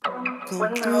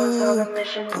come through,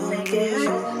 come through.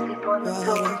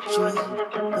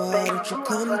 Why don't you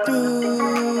come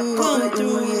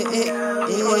through, yeah.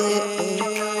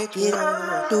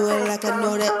 Do it like I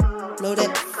know that, blow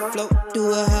that, flow.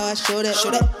 Do it how I show that.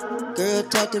 Girl,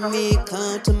 talk to me,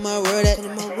 come to my world,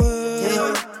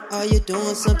 yeah. Are you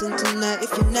doing something tonight?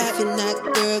 If you're not,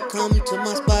 girl, come to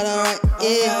my spot, alright,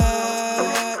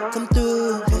 yeah. Come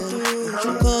through,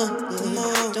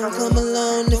 don't come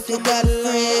alone if you got a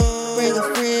friend. Bring a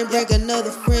friend, bring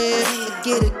another friend.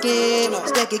 Get again,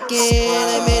 stack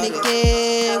again, amen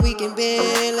again. We can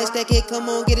bend, let's stack it, come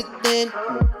on, get it then.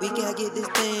 We gotta get this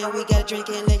thing, we gotta drink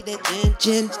it like that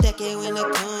gin. Stack it when I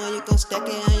come, you gon' stack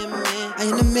it, I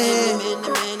am the man.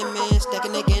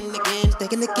 Stacking again,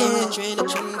 stacking again. The trend,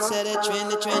 set a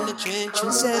trend.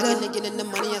 Stacking again in the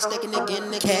money, I'm stacking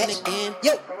again.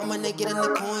 Yo, I'm gonna get in the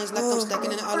coins like I'm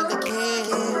stacking in all of the cans.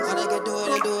 All I gotta do it,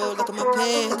 look at my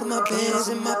pants,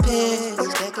 in my pants.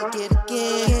 Stack it, get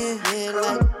again, yeah,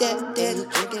 like that.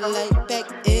 Drink it like back,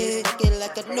 stack it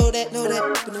like I know that.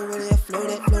 Gonna really flow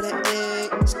that,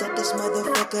 Stack this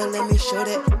motherfucker, let me show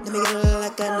that. Let me get it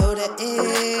like I know that,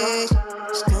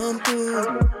 Just come through,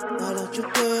 why don't you,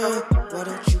 girl? Why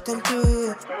don't you come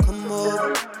through? Come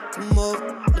over,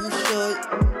 let me show you.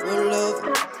 Roll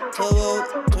over,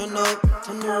 turn up,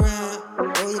 turn around.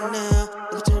 Oh, you now,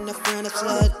 let me turn that front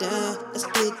upside down. Let's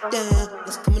get down,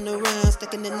 let's coming around,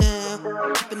 stacking it now.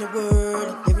 Keeping the word,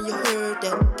 hearing you heard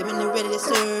that. Getting it ready to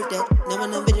serve that. Now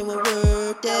when I'm ready, one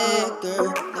word that,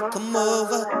 girl. Now come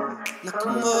over,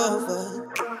 come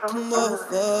over,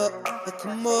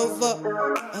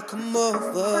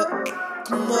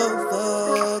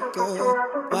 girl.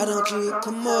 Why don't you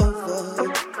come over?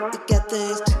 We got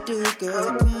things to do,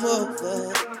 girl. Come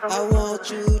over. I want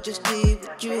you, just be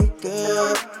with you,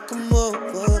 girl. Come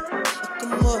over, girl.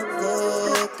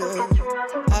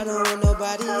 I don't want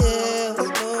nobody else,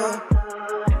 no.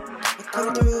 Come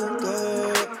through,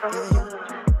 girl. Yeah.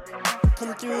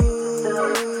 Come through,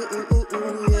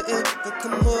 yeah.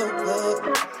 Come over,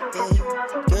 yeah.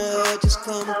 Girl, just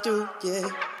come through, yeah.